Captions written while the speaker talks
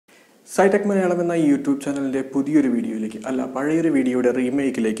സൈടെക് മലയാളം എന്ന യൂട്യൂബ് ചാനലിൻ്റെ പുതിയൊരു വീഡിയോയിലേക്ക് പഴയൊരു വീഡിയോയുടെ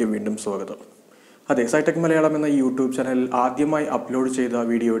റീമേക്കിലേക്ക് വീണ്ടും സ്വാഗതം. അതെ, സൈടെക് മലയാളം എന്ന യൂട്യൂബ് ചാനലിൽ ആദ്യമായി അപ്ലോഡ് ചെയ്ത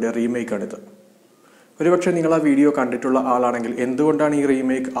വീഡിയോയുടെ റീമേക്കാണിത്. ഒരുപക്ഷെ നിങ്ങൾ ആ വീഡിയോ കണ്ടിട്ടുള്ള ആളാണെങ്കിൽ എന്തുകൊണ്ടാണ് ഈ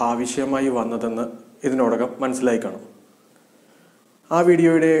റീമേക്ക് ആവശ്യമായി വന്നതെന്ന് ഇതിനോടകം മനസ്സിലായി കാണും. ആ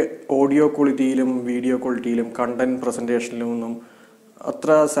വീഡിയോയുടെ ഓഡിയോ ക്വാളിറ്റിയിലും വീഡിയോ ക്വാളിറ്റിയിലും കണ്ടന്റ് പ്രസൻറ്റേഷനിലും ഒന്നും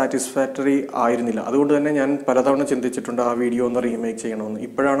അത്ര സാറ്റിസ്ഫാക്ടറി ആയിരുന്നില്ല. അതുകൊണ്ട് തന്നെ ഞാൻ പലതവണ ചിന്തിച്ചിട്ടുണ്ട് ആ വീഡിയോ ഒന്ന് റീമേക്ക് ചെയ്യണമെന്ന്.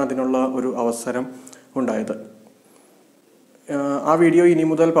 ഇപ്പോഴാണ് അതിനുള്ള ഒരു അവസരം ഉണ്ടായത്. ആ വീഡിയോ ഇനി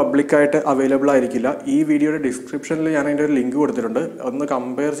മുതൽ പബ്ലിക്കായിട്ട് അവൈലബിൾ ആയിരിക്കില്ല. ഈ വീഡിയോയുടെ ഡിസ്ക്രിപ്ഷനിൽ ഞാൻ അതിൻ്റെ ഒരു ലിങ്ക് കൊടുത്തിട്ടുണ്ട്. ഒന്ന്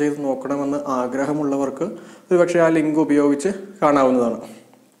കമ്പയർ ചെയ്ത് നോക്കണമെന്ന് ആഗ്രഹമുള്ളവർക്ക് ഒരുപക്ഷെ ആ ലിങ്ക് ഉപയോഗിച്ച് കാണാവുന്നതാണ്.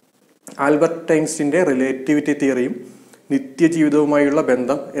 ആൽബർട്ട് ഐൻസ്റ്റീൻ്റെ റിലേറ്റിവിറ്റി തിയറിയും നിത്യജീവിതവുമായുള്ള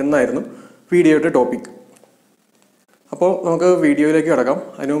ബന്ധം എന്നായിരുന്നു വീഡിയോയുടെ ടോപ്പിക്. അപ്പോൾ നമുക്ക് വീഡിയോയിലേക്ക് കടക്കാം.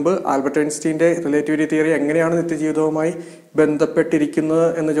 അതിനു മുമ്പ് ആൽബർട്ട് ഐൻസ്റ്റീൻ്റെ റിലേറ്റിവിറ്റി തിയറി എങ്ങനെയാണ് നിത്യജീവിതവുമായി ബന്ധപ്പെട്ടിരിക്കുന്നത്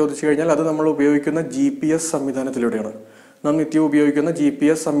എന്ന് ചോദിച്ചു കഴിഞ്ഞാൽ അത് നമ്മൾ ഉപയോഗിക്കുന്ന GPS സംവിധാനത്തിലൂടെയാണ്. നാം നിത്യവും ഉപയോഗിക്കുന്ന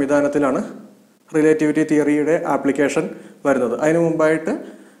GPS സംവിധാനത്തിലാണ് റിലേറ്റിവിറ്റി തിയറിയുടെ ആപ്ലിക്കേഷൻ വരുന്നത്. അതിനു മുമ്പായിട്ട്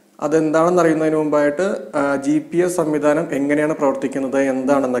അതെന്താണെന്ന് അറിയുന്നതിന് മുമ്പായിട്ട് GPS സംവിധാനം എങ്ങനെയാണ് പ്രവർത്തിക്കുന്നത്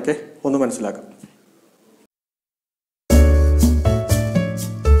എന്താണെന്നൊക്കെ ഒന്ന് മനസ്സിലാക്കാം.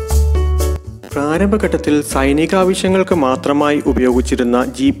 പ്രാരംഭഘട്ടത്തിൽ സൈനികാവശ്യങ്ങൾക്ക് മാത്രമായി ഉപയോഗിച്ചിരുന്ന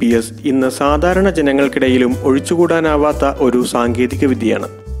GPS ഇന്ന് സാധാരണ ജനങ്ങൾക്കിടയിലും ഒഴിച്ചുകൂടാനാവാത്ത ഒരു സാങ്കേതിക വിദ്യയാണ്.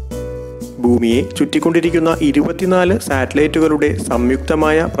 ഭൂമിയെ ചുറ്റിക്കൊണ്ടിരിക്കുന്ന 24 സാറ്റലൈറ്റുകളുടെ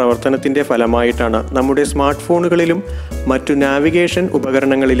സംയുക്തമായ പ്രവർത്തനത്തിന്റെ ഫലമായിട്ടാണ് നമ്മുടെ സ്മാർട്ട് ഫോണുകളിലും മറ്റു നാവിഗേഷൻ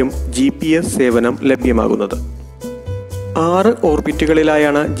ഉപകരണങ്ങളിലും GPS സേവനം ലഭ്യമാകുന്നത്. 6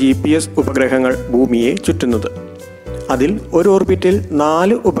 ഓർബിറ്റുകളിലായാണ് GPS ഉപഗ്രഹങ്ങൾ ഭൂമിയെ ചുറ്റുന്നത്. അതിൽ ഒരു ഓർബിറ്റിൽ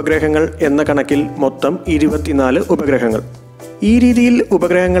 4 ഉപഗ്രഹങ്ങൾ എന്ന കണക്കിൽ മൊത്തം 24 ഉപഗ്രഹങ്ങൾ. ഈ രീതിയിൽ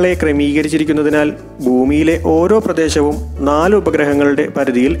ഉപഗ്രഹങ്ങളെ ക്രമീകരിച്ചിരിക്കുന്നതിനാൽ ഭൂമിയിലെ ഓരോ പ്രദേശവും 4 ഉപഗ്രഹങ്ങളുടെ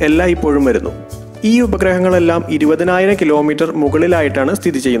പരിധിയിൽ എല്ലായ്പ്പോഴും വരുന്നു. ഈ ഉപഗ്രഹങ്ങളെല്ലാം 20,000 കിലോമീറ്റർ മുകളിലായിട്ടാണ്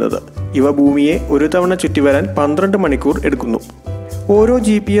സ്ഥിതി ചെയ്യുന്നത്. ഇവ ഭൂമിയെ ഒരു തവണ ചുറ്റിവരാൻ 12 മണിക്കൂർ എടുക്കുന്നു. ഓരോ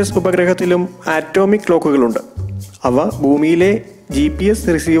GPS ഉപഗ്രഹത്തിലും ആറ്റോമിക് ക്ലോക്കുകളുണ്ട്. അവ ഭൂമിയിലെ GPS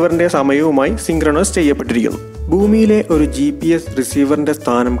റിസീവറിന്റെ സമയവുമായി സിങ്ക്രണൈസ് ചെയ്യപ്പെട്ടിരിക്കുന്നു. ഭൂമിയിലെ ഒരു GPS റിസീവറിന്റെ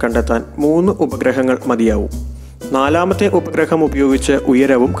സ്ഥാനം കണ്ടെത്താൻ 3 ഉപഗ്രഹങ്ങൾ മതിയാവും. 4ാമത്തെ ഉപഗ്രഹം ഉപയോഗിച്ച്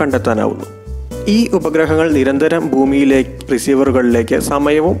ഉയരവും കണ്ടെത്താനാവുന്നു. ഈ ഉപഗ്രഹങ്ങൾ നിരന്തരം ഭൂമിയിലെ റിസീവറുകളിലേക്ക്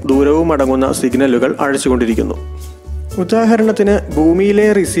സമയവും ദൂരവും അടങ്ങുന്ന സിഗ്നലുകൾ അയച്ചുകൊണ്ടിരിക്കുന്നു. ഉദാഹരണത്തിന് ഭൂമിയിലെ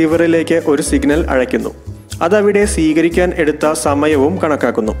റിസീവറിലേക്ക് ഒരു സിഗ്നൽ അയക്കുന്നു. അതവിടെ സ്വീകരിക്കാൻ എടുത്ത സമയവും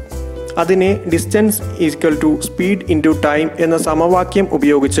കണക്കാക്കുന്നു. അതിനെ distance equal to speed into time എന്ന സമവാക്യം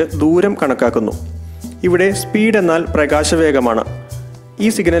ഉപയോഗിച്ച് ദൂരം കണക്കാക്കുന്നു. ഇവിടെ സ്പീഡ് എന്നാൽ പ്രകാശവേഗമാണ്. ഈ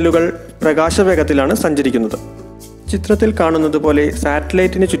സിഗ്നലുകൾ പ്രകാശവേഗത്തിലാണ് സഞ്ചരിക്കുന്നത്. ചിത്രത്തിൽ കാണുന്നത് പോലെ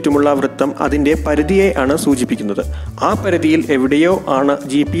സാറ്റലൈറ്റിന് ചുറ്റുമുള്ള വൃത്തം അതിൻ്റെ പരിധിയെ ആണ് സൂചിപ്പിക്കുന്നത്. ആ പരിധിയിൽ എവിടെയോ ആണ്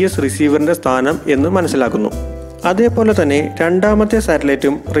GPS റിസീവറിൻ്റെ സ്ഥാനം എന്ന് മനസ്സിലാക്കുന്നു. അതേപോലെ തന്നെ 2ാമത്തെ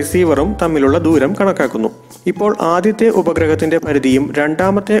സാറ്റലൈറ്റും റിസീവറും തമ്മിലുള്ള ദൂരം കണക്കാക്കുന്നു. ഇപ്പോൾ ആദ്യത്തെ ഉപഗ്രഹത്തിൻ്റെ പരിധിയും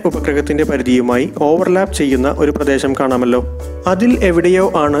 2ാമത്തെ ഉപഗ്രഹത്തിൻ്റെ പരിധിയുമായി ഓവർലാപ്പ് ചെയ്യുന്ന ഒരു പ്രദേശം കാണാമല്ലോ. അതിൽ എവിടെയോ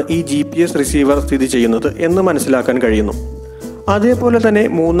ആണ് ഈ GPS റിസീവർ സ്ഥിതി ചെയ്യുന്നത് എന്ന് മനസ്സിലാക്കാൻ കഴിയുന്നു. അതേപോലെ തന്നെ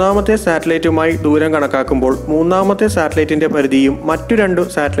 3ാമത്തെ സാറ്റലൈറ്റുമായി ദൂരം കണക്കാക്കുമ്പോൾ 3ാമത്തെ സാറ്റലൈറ്റിൻ്റെ പരിധിയും മറ്റു 2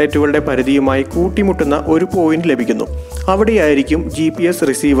 സാറ്റലൈറ്റുകളുടെ പരിധിയുമായി കൂട്ടിമുട്ടുന്ന ഒരു പോയിന്റ് ലഭിക്കുന്നു. അവിടെയായിരിക്കും GPS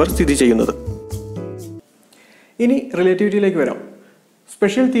റിസീവർ സ്ഥിതി ചെയ്യുന്നത്. ഇനി റിലേറ്റിവിറ്റിയിലേക്ക് വരാം.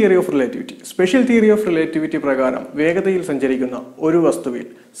 സ്പെഷ്യൽ തിയറി ഓഫ് റിലേറ്റിവിറ്റി പ്രകാരം വേഗതയിൽ സഞ്ചരിക്കുന്ന ഒരു വസ്തുവിൽ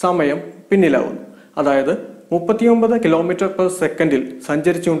സമയം പിന്നിലാവുന്നു. അതായത് 39 km/s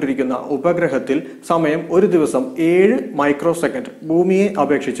സഞ്ചരിച്ചുകൊണ്ടിരിക്കുന്ന ഉപഗ്രഹത്തിൽ സമയം ഒരു ദിവസം 7 മൈക്രോ സെക്കൻഡ് ഭൂമിയെ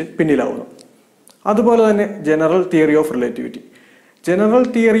അപേക്ഷിച്ച് പിന്നിലാവുന്നു. അതുപോലെ തന്നെ ജനറൽ തിയറി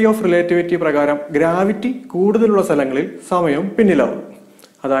ഓഫ് റിലേറ്റിവിറ്റി പ്രകാരം ഗ്രാവിറ്റി കൂടുതലുള്ള സ്ഥലങ്ങളിൽ സമയം പിന്നിലാവുന്നു.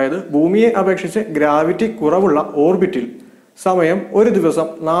 അതായത് ഭൂമിയെ അപേക്ഷിച്ച് ഗ്രാവിറ്റി കുറവുള്ള ഓർബിറ്റിൽ സമയം ഒരു ദിവസം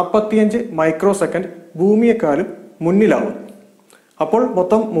 45 മൈക്രോ സെക്കൻഡ് ഭൂമിയെക്കാളും മുന്നിലാവും. അപ്പോൾ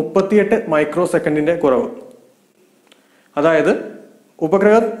മൊത്തം 38 മൈക്രോ സെക്കൻഡിന്റെ കുറവ്. അതായത്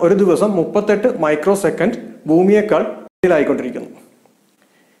ഉപഗ്രഹം ഒരു ദിവസം 38 മൈക്രോ സെക്കൻഡ് ഭൂമിയേക്കാൾ മുന്നിലായിക്കൊണ്ടിരിക്കുന്നു.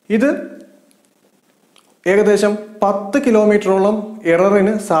 ഇത് ഏകദേശം 10 കിലോമീറ്ററോളം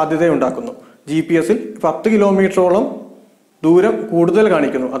എററിന് സാധ്യതയുണ്ടാക്കുന്നു. GPS-ൽ 10 കിലോമീറ്ററോളം ദൂരം കൂടുതൽ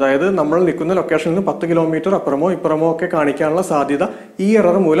കാണിക്കുന്നു. അതായത് നമ്മൾ നിൽക്കുന്ന ലൊക്കേഷനിൽ നിന്ന് 10 കിലോമീറ്റർ അപ്പുറമോ ഇപ്പുറമോ ഒക്കെ കാണിക്കാനുള്ള സാധ്യത ഈ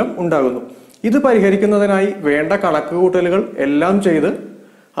എറർ മൂലം ഉണ്ടാകുന്നു. ഇത് പരിഹരിക്കുന്നതിനായി വേണ്ട കണക്കുകൂട്ടലുകൾ എല്ലാം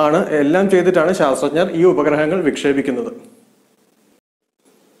ചെയ്തിട്ടാണ് ശാസ്ത്രജ്ഞർ ഈ ഉപഗ്രഹങ്ങൾ വിക്ഷേപിക്കുന്നത്.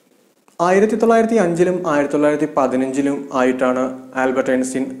 1905-ലും 1915-ലും ആയിട്ടാണ് Albert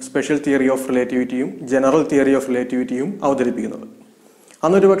Einstein special theory of റിലേറ്റിവിറ്റിയും general theory of റിലേറ്റിവിറ്റിയും അവതരിപ്പിക്കുന്നത്.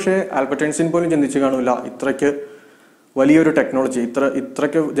 അന്നൊരു പക്ഷേ ആൽബർട്ട് ഐൻസ്റ്റീൻ പോലും ചിന്തിച്ചു കാണില്ല ഇത്രയ്ക്ക് വലിയൊരു ടെക്നോളജി,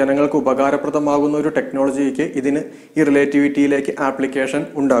 ഇത്രയ്ക്ക് ജനങ്ങൾക്ക് ഉപകാരപ്രദമാകുന്ന ഒരു ടെക്നോളജിക്ക് ഇതിന് ഈ റിലേറ്റിവിറ്റിയിലേക്ക് ആപ്ലിക്കേഷൻ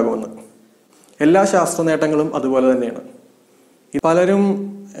ഉണ്ടാകുമെന്ന്. എല്ലാ ശാസ്ത്ര നേട്ടങ്ങളും അതുപോലെ തന്നെയാണ്. പലരും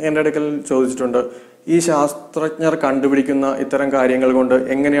എൻ്റെ അടുക്കൽ ചോദിച്ചിട്ടുണ്ട്, ഈ ശാസ്ത്രജ്ഞർ കണ്ടുപിടിക്കുന്ന ഇത്തരം കാര്യങ്ങൾ കൊണ്ട്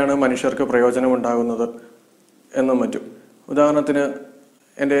എങ്ങനെയാണ് മനുഷ്യർക്ക് പ്രയോജനം ഉണ്ടാകുന്നത് എന്നും മറ്റും. ഉദാഹരണത്തിന്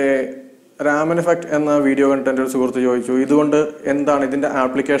എൻ്റെ രാമൻ എഫക്റ്റ് എന്ന വീഡിയോ കണ്ടിട്ട് എൻ്റെ ഒരു സുഹൃത്ത് ചോദിച്ചു, ഇതുകൊണ്ട് എന്താണ്, ഇതിൻ്റെ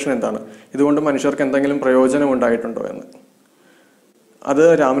ആപ്ലിക്കേഷൻ എന്താണ്, ഇതുകൊണ്ട് മനുഷ്യർക്ക് എന്തെങ്കിലും പ്രയോജനം ഉണ്ടായിട്ടുണ്ടോ എന്ന്. അത്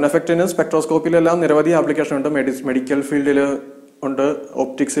രാമൻ എഫക്റ്റിന് സ്പെക്ട്രോസ്കോപ്പിലെല്ലാം നിരവധി ആപ്ലിക്കേഷൻ ഉണ്ട്. മെഡിക്കൽ ഫീൽഡിൽ ഉണ്ട്,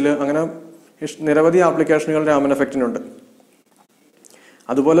 ഒപ്റ്റിക്സിൽ, അങ്ങനെ നിരവധി ആപ്ലിക്കേഷനുകൾ രാമൻ എഫക്റ്റിനുണ്ട്.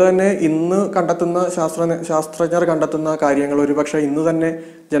 അതുപോലെ തന്നെ ഇന്ന് കണ്ടെത്തുന്ന ശാസ്ത്രജ്ഞർ കണ്ടെത്തുന്ന കാര്യങ്ങൾ ഒരുപക്ഷെ ഇന്ന് തന്നെ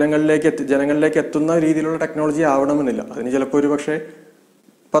ജനങ്ങളിലേക്ക് എത്തുന്ന രീതിയിലുള്ള ടെക്നോളജി ആവണമെന്നില്ല. അതിന് ചിലപ്പോൾ ഒരുപക്ഷെ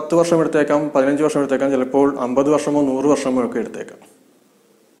 10 വർഷം എടുത്തേക്കാം, 15 വർഷം എടുത്തേക്കാം, ചിലപ്പോൾ 50 വർഷമോ 100 വർഷമോ ഒക്കെ എടുത്തേക്കാം.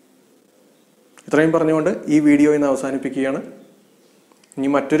 ഇത്രയും പറഞ്ഞുകൊണ്ട് ഈ വീഡിയോ ഇന്ന് അവസാനിപ്പിക്കുകയാണ്. ഇനി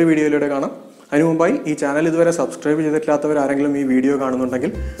മറ്റൊരു വീഡിയോയിലൂടെ കാണാം. അതിനു മുമ്പായി ഈ ചാനൽ ഇതുവരെ സബ്സ്ക്രൈബ് ചെയ്തിട്ടില്ലാത്തവർ ആരെങ്കിലും ഈ വീഡിയോ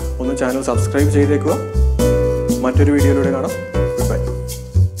കാണുന്നുണ്ടെങ്കിൽ ഒന്ന് ചാനൽ സബ്സ്ക്രൈബ് ചെയ്തേക്കുക. മറ്റൊരു വീഡിയോയിലൂടെ കാണാം.